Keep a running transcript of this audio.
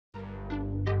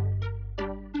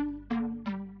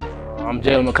I'm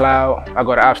Jalen McCloud. I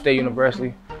go to State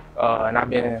University, and I've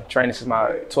been training since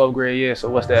my 12th grade year. So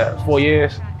what's that? 4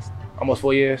 years, almost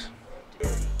 4 years.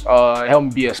 It helped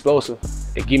me be explosive.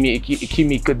 It keep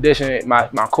me conditioned,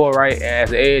 my core right, and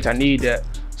as an edge, I need that.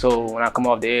 So when I come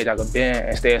off the edge, I can bend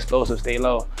and stay explosive, stay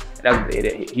low.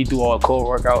 He do all the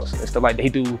core workouts and stuff like that. He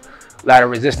do a lot of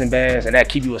resistant bands, and that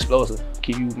keep you explosive,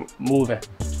 keep you moving.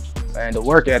 And the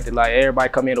work ethic, like everybody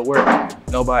come here to work.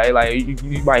 Nobody like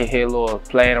you might hear a little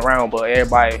playing around, but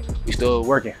everybody we still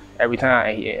working every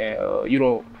time. And you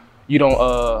don't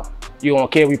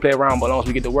care if we play around, but as long as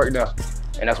we get the work done.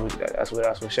 And that's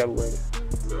what Shelby is.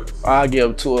 I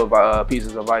give two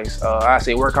pieces of advice. I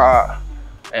say work hard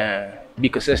and be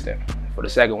consistent for the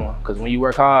second one. Because when you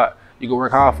work hard, you can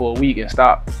work hard for a week and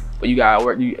stop. But you gotta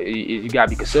work. You gotta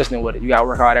be consistent with it. You gotta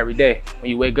work hard every day. When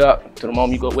you wake up, to the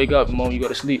moment you wake up, the moment you go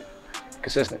to sleep,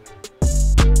 consistent.